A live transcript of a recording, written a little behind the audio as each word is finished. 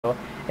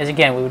is,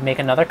 again, we would make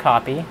another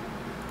copy.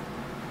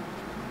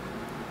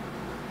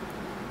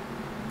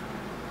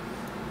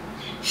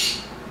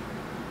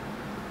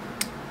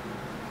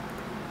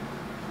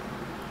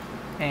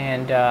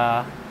 And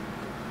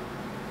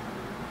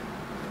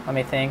let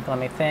me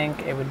think.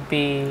 It would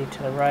be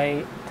to the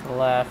right, to the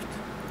left.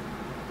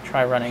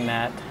 Try running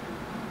that.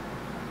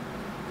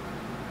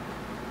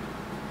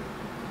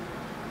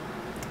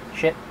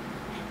 Shit.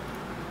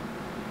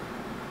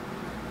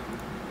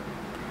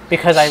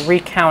 Because I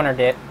recountered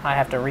it, I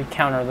have to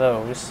recounter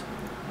those.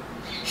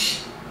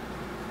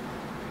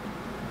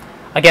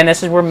 Again,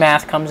 this is where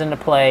math comes into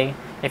play.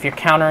 If you're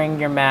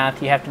countering your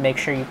math, you have to make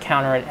sure you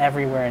counter it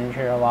everywhere into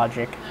your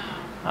logic.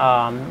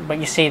 But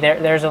you see,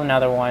 there's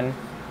another one.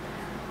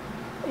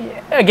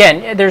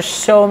 Again, there's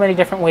so many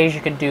different ways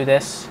you could do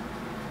this.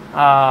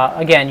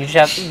 Again, you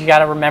got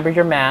to remember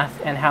your math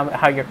and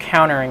how you're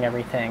countering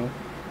everything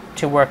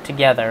to work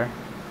together.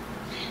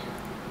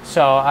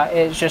 So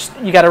it's just,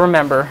 you got to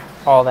remember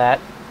all that.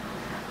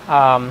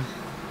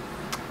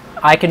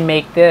 I can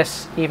make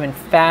this even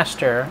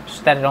faster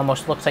so that it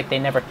almost looks like they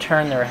never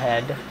turn their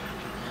head.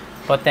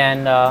 But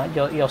then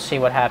you'll see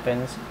what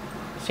happens.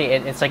 See,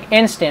 it's like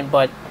instant,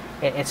 but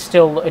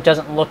it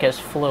doesn't look as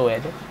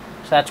fluid.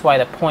 So that's why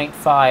the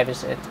 0.5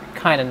 it's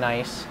kind of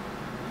nice.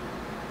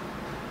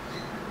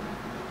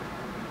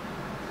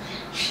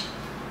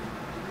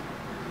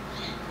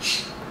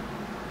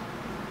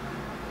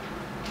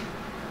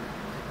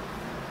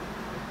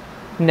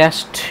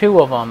 Nest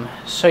two of them.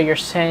 So you're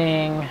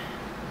saying,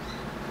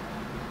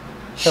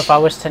 so if I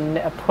was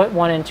to put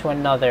one into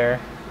another,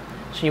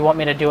 so you want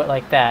me to do it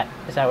like that?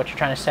 Is that what you're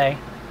trying to say?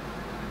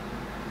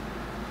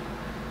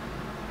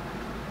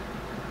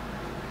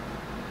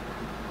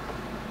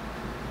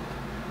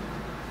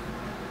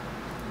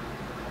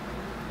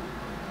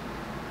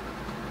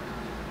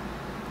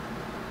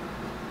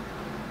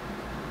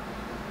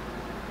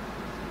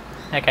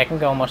 Heck, I can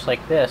go almost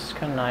like this,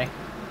 couldn't I?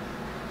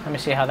 Let me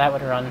see how that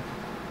would run.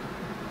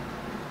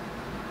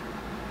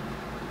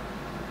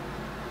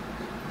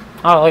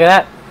 Oh, look at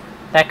that.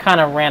 That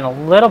kind of ran a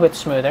little bit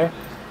smoother.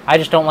 I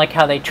just don't like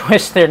how they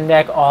twist their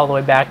neck all the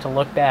way back to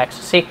look back.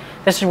 So see,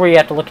 this is where you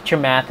have to look at your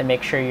math and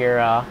make sure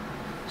you're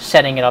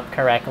setting it up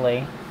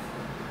correctly.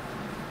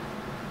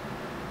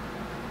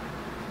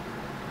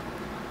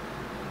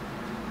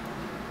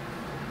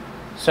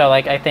 So,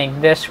 like, I think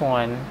this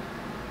one...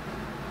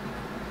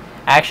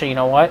 Actually, you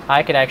know what?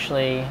 I could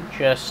actually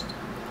just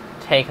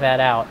take that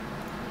out.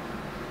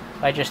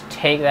 If I just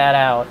take that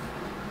out...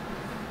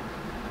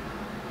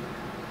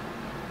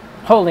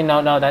 Holy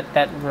no,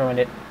 that ruined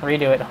it.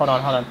 Redo it. Hold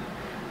on.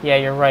 Yeah,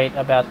 you're right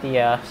about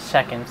the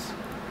seconds.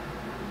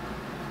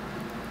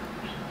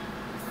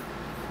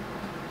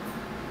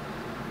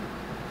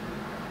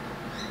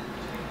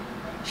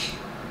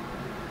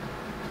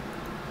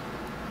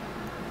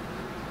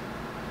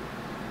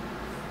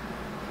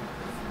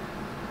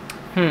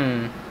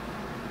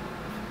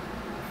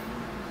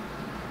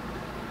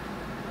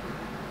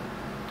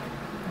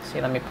 Let's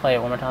see, let me play it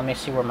one more time. Let me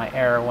see where my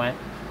error went.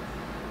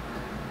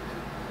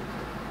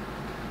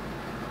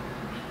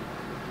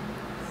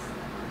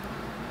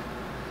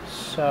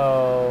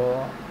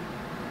 So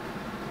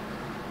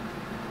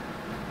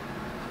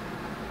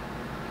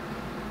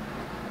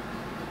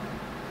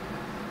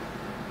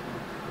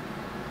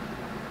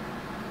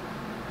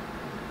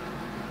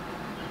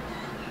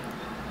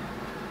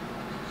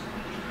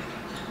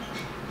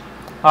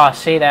oh,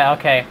 see that?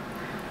 Okay,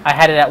 I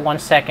had it at 1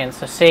 second.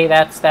 So see,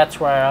 that's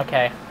where,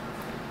 okay.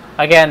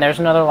 Again, there's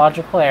another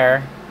logical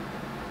error.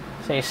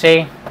 So you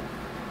see,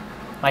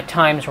 my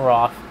times were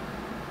off.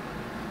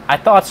 I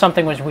thought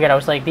something was weird. I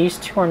was like, these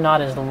two are not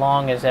as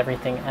long as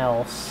everything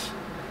else.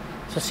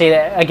 So see,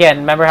 again,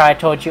 remember how I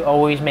told you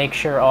always make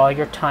sure all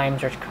your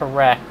times are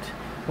correct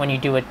when you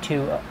do it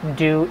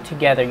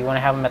together. You want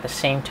to have them at the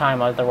same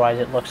time, otherwise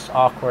it looks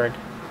awkward.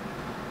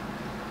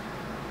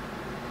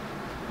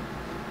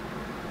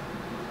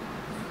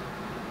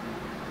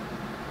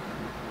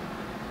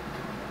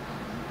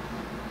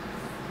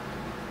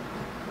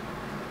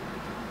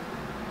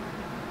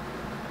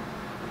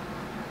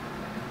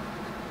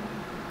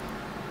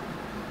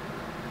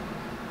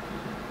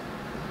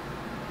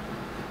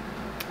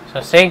 So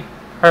see?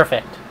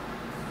 Perfect.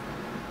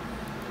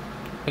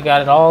 We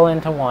got it all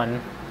into one.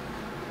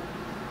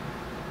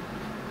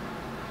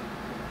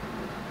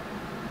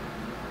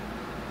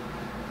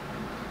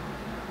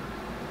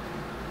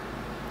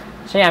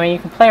 So yeah, I mean, you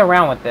can play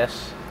around with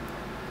this.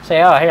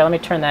 Say, oh, here, let me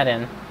turn that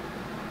in.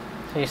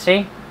 So you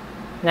see?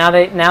 Now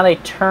they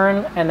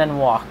turn and then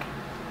walk.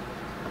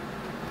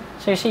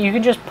 So you see, you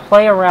can just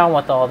play around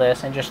with all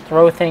this and just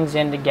throw things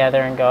in together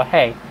and go,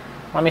 hey,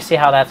 let me see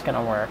how that's going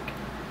to work.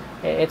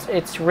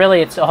 It's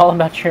really all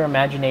about your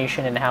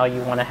imagination and how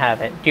you want to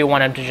have it. Do you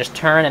want them to just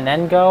turn and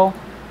then go?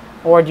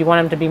 Or do you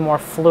want them to be more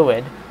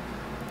fluid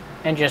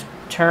and just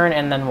turn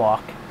and then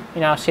walk? You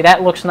know, see,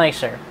 that looks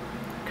nicer.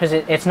 Because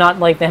it's not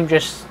like them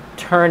just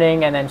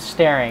turning and then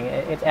staring.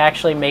 It's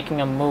actually making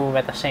them move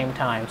at the same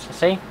time. So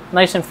see?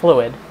 Nice and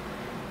fluid.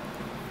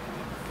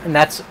 And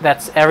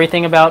that's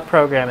everything about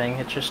programming.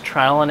 It's just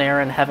trial and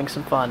error and having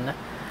some fun.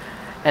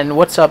 And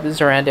what's up,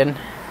 Zarandin?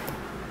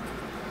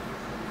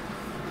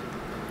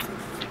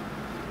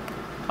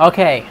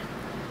 Okay,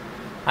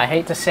 I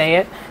hate to say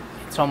it.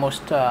 It's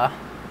almost 4.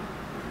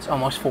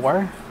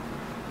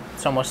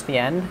 It's almost the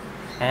end,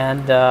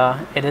 and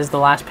it is the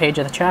last page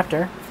of the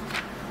chapter.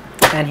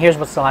 And here's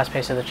what's the last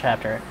page of the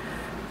chapter.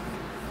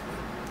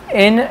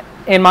 In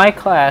my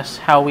class,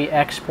 how we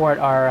export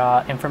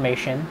our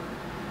information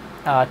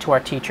to our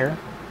teacher,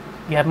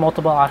 you have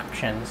multiple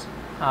options.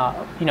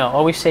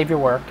 Always save your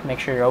work. Make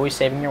sure you're always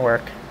saving your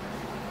work.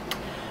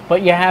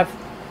 But you have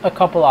a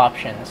couple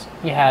options.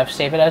 You have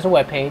save it as a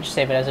web page,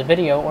 save it as a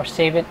video, or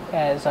save it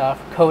as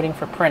coding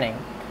for printing.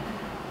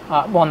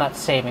 Well, not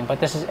saving, but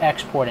this is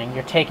exporting.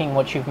 You're taking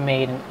what you've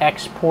made and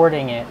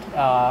exporting it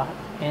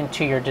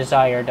into your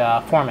desired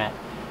format.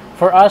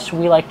 For us,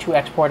 we like to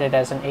export it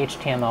as an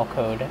HTML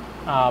code,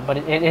 but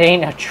it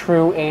ain't a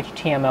true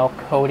HTML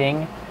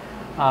coding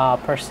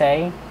per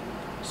se.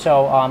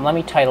 So let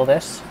me title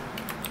this,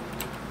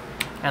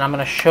 and I'm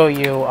going to show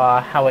you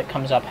how it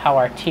comes up, how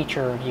our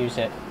teacher reviews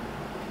it.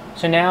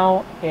 So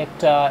now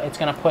it's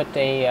going to put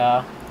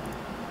a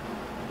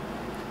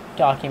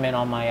document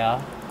on my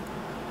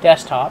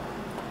desktop,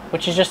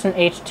 which is just an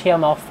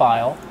HTML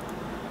file,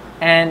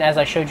 and as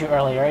I showed you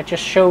earlier, it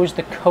just shows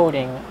the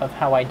coding of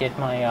how I did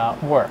my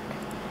work.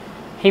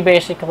 He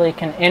basically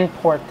can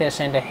import this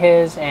into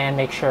his and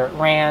make sure it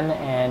ran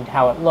and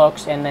how it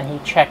looks, and then he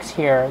checks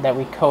here that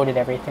we coded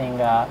everything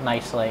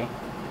nicely.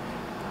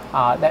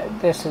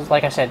 This is,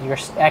 like I said, you're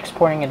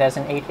exporting it as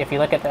an if you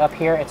look at up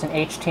here, it's an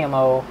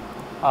HTML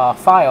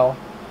file,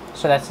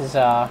 so that's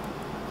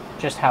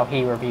just how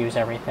he reviews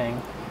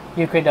everything.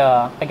 You could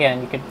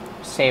again, you could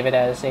save it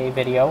as a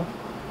video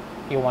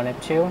if you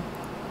wanted to.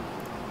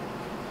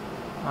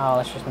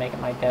 Let's just make it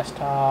my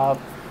desktop.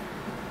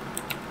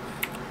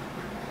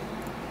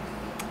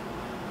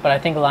 But I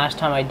think the last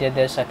time I did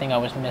this, I think I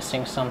was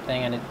missing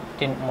something and it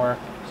didn't work.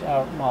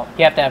 So, well,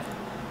 you have to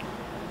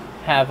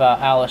have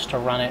Alice to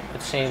run it,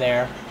 but see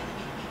there.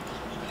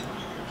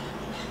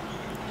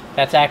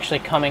 That's actually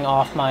coming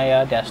off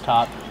my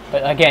desktop.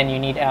 But again, you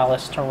need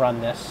Alice to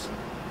run this.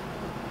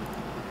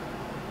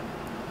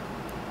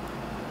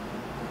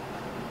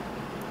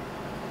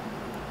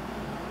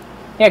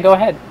 Yeah, go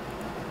ahead.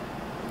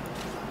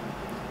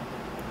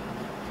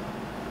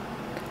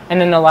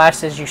 And then the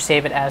last is you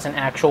save it as an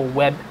actual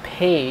web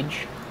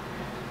page,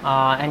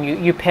 and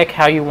you pick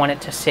how you want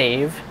it to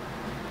save,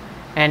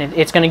 and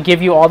it's going to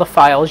give you all the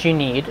files you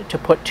need to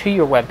put to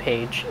your web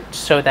page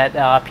so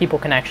that people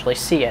can actually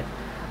see it.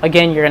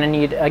 Again, you're going to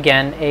need,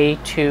 again,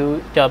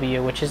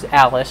 A2W, which is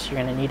Alice.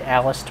 You're going to need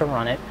Alice to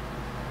run it,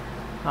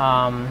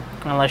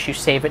 unless you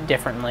save it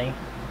differently.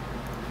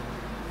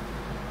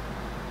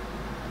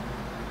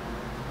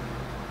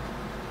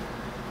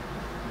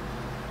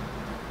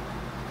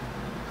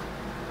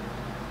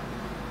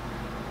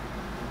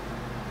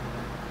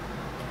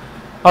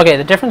 Okay,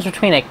 the difference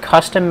between a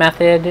custom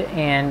method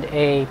and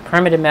a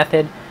primitive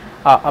method.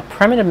 A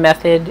primitive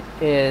method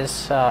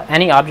is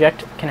any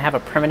object can have a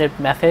primitive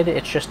method.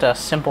 It's just a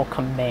simple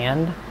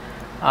command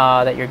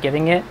that you're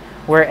giving it.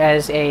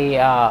 Whereas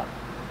a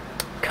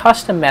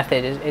custom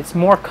method it's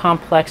more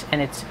complex,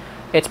 and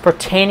it's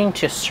pertaining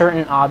to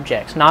certain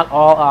objects. Not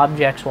all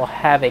objects will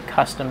have a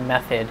custom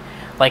method.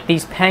 Like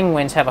these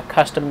penguins have a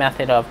custom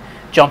method of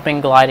jumping,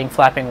 gliding,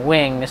 flapping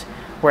wings,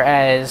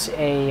 whereas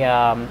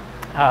a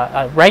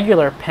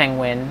regular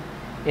penguin,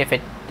 if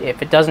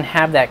it doesn't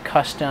have that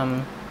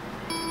custom,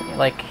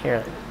 like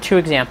here, 2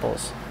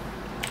 examples.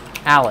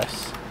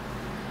 Alice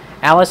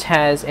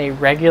has a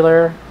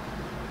regular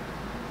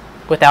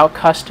without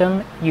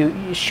custom.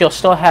 She'll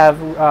still have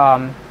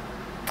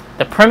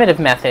the primitive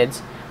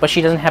methods, but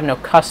she doesn't have no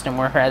custom,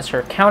 whereas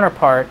her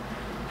counterpart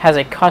has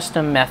a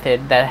custom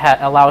method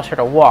that allows her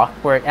to walk,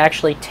 where it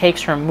actually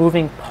takes her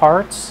moving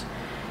parts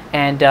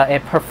and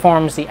it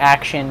performs the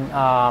action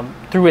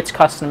through its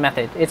custom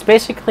method. It's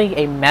basically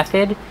a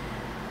method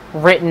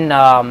written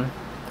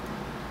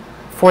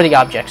for the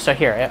object. So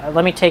here,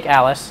 let me take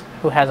Alice,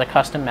 who has a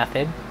custom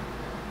method.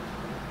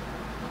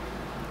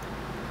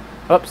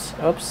 Oops.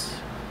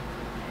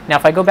 Now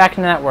if I go back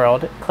into that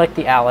world, click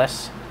the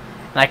Alice,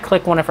 and I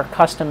click one of her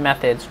custom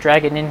methods,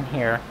 drag it in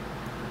here.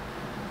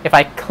 If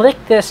I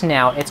click this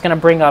now, it's going to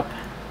bring up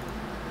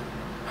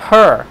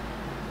her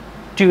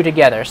do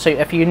together. So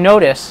if you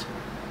notice,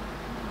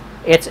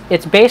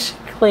 it's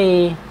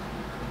basically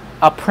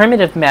a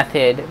primitive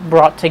method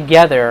brought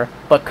together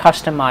but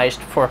customized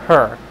for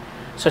her.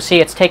 So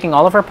see, it's taking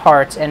all of her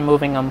parts and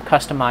moving them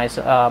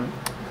customized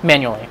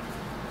manually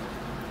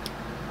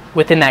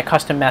within that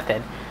custom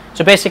method.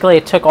 So basically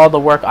it took all the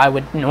work I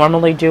would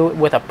normally do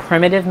with a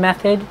primitive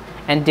method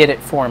and did it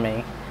for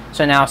me.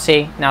 So now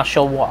see, now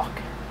she'll walk.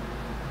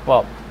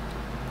 Well,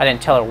 I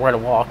didn't tell her where to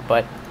walk,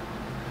 but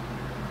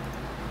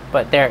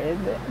there,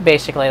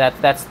 basically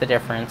that's the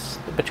difference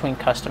between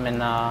custom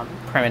and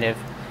primitive.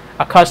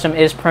 A custom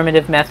is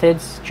primitive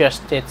methods,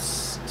 just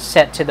it's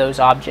set to those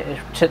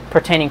objects,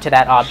 pertaining to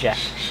that object.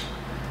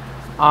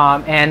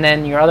 And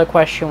then your other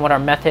question, what are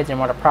methods and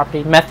what are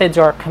properties? Methods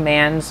are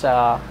commands,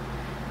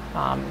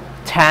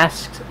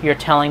 tasks you're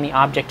telling the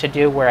object to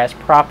do, whereas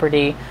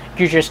property,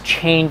 you're just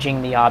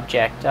changing the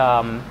object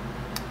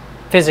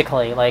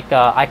physically. Like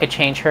I could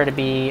change her to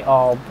be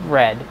all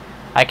red.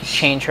 I could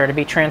change her to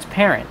be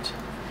transparent.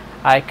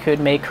 I could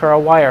make her a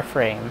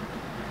wireframe.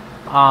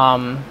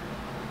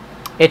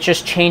 It's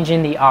just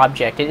changing the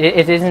object.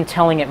 It isn't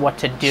telling it what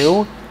to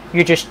do.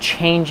 You're just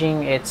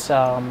changing its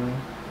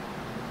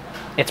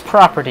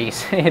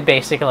properties,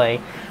 basically.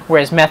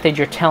 Whereas method,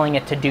 you're telling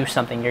it to do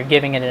something. You're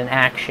giving it an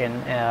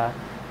action.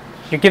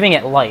 You're giving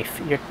it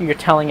life. You're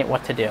telling it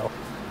what to do.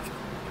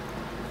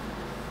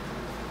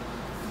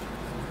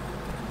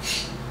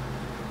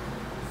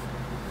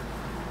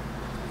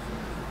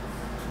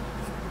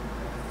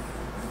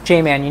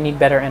 J-Man, you need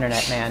better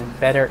internet, man.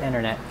 Better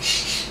internet.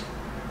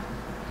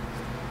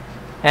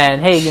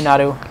 And hey,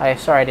 Yunadu.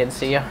 Sorry I didn't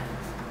see you.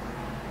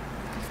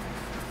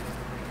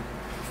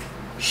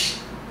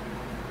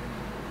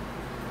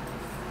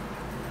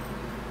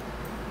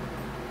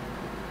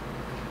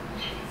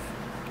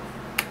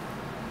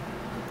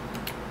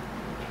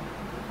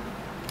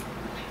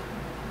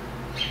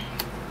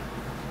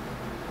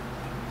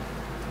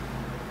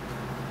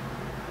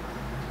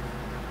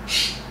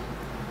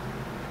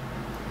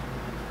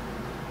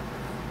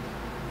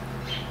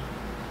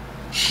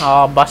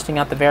 Oh, busting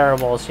out the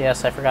variables.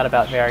 Yes, I forgot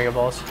about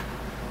variables.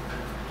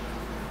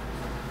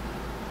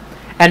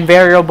 And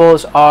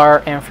variables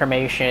are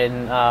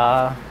information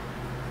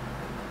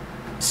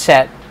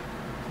set,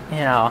 you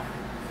know.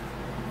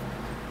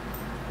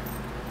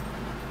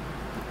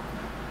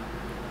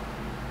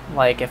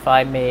 Like if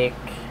I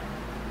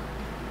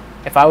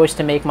was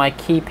to make my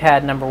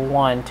keypad number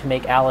 1 to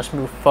make Alice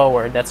move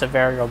forward, that's a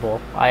variable.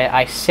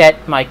 I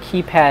set my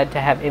keypad to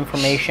have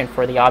information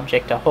for the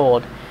object to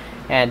hold.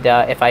 And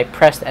if I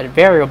pressed at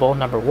variable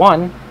number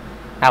 1,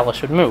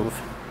 Alice would move.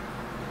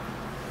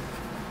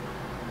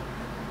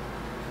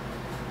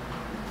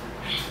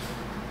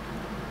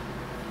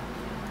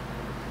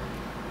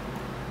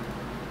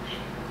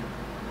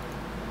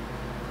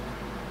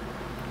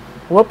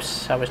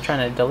 Whoops, I was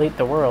trying to delete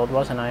the world,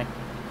 wasn't I?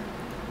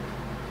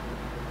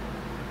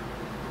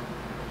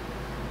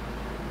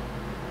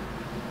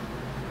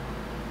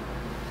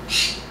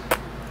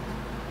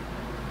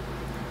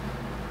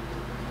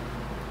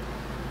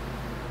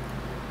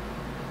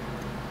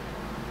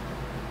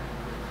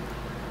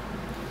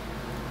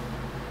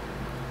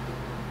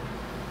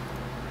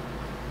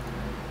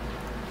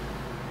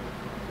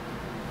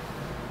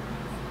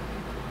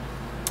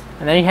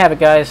 And there you have it,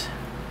 guys.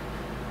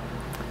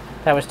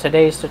 That was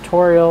today's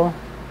tutorial.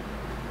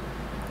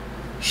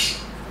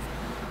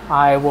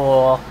 I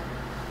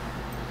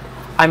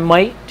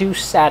might do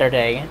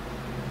Saturday.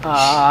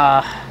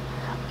 I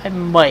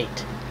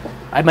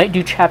might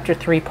do Chapter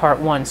 3, Part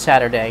 1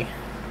 Saturday.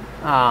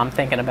 I'm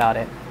thinking about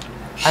it.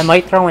 I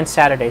might throw in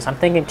Saturdays. I'm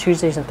thinking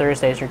Tuesdays and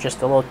Thursdays are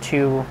just a little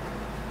too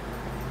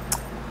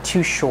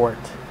short.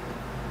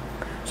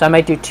 So I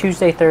might do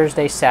Tuesday,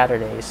 Thursday,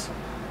 Saturdays.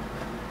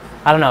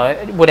 I don't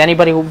know. Would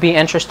anybody be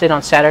interested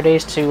on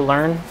Saturdays to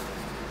learn?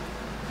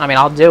 I mean,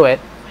 I'll do it.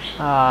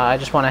 I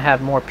just want to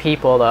have more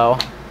people, though.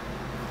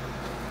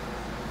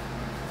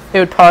 It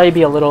would probably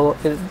be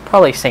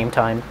probably same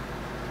time.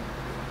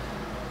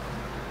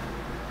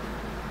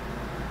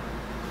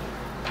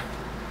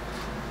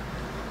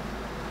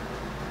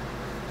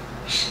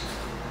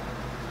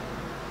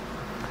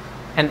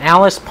 And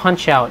Alice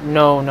Punch-Out,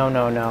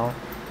 no.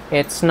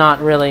 It's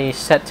not really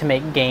set to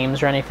make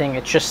games or anything.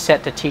 It's just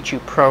set to teach you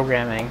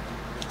programming.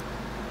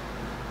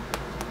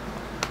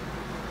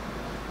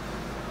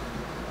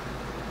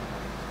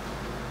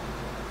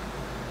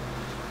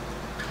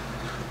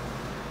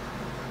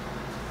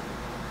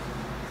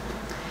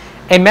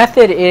 A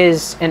method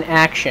is an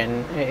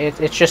action.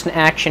 It's just an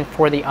action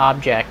for the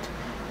object.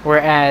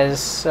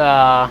 Whereas,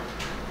 I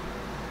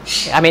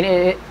mean,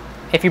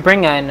 if you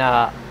bring in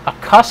a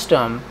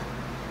custom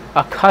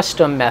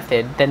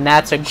method, then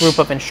that's a group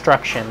of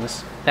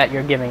instructions that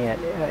you're giving it.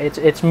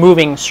 It's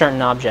moving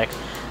certain objects.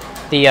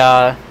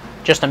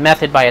 Just a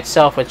method by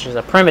itself, which is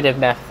a primitive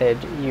method,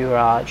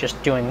 you're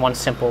just doing one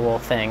simple little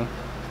thing.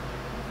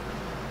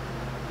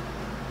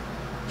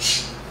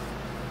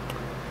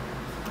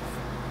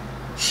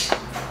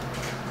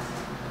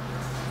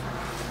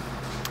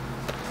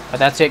 But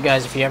that's it,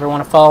 guys. If you ever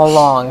want to follow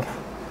along,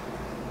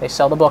 they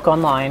sell the book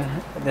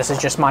online. This is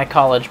just my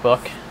college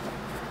book.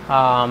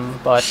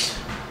 But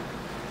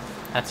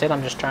that's it.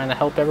 I'm just trying to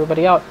help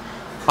everybody out.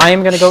 I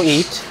am going to go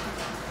eat.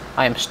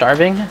 I am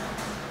starving.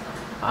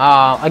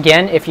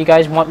 Again, if you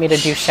guys want me to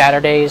do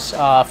Saturdays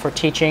for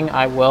teaching,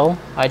 I will.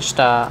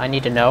 I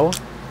need to know.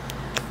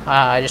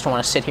 I just don't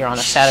want to sit here on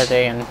a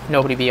Saturday and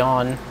nobody be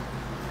on.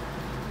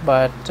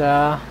 But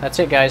that's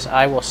it, guys.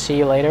 I will see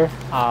you later.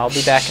 I'll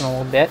be back in a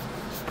little bit.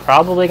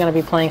 Probably going to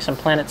be playing some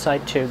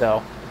PlanetSide 2,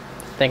 though.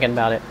 Thinking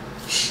about it.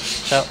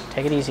 So,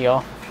 take it easy,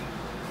 y'all.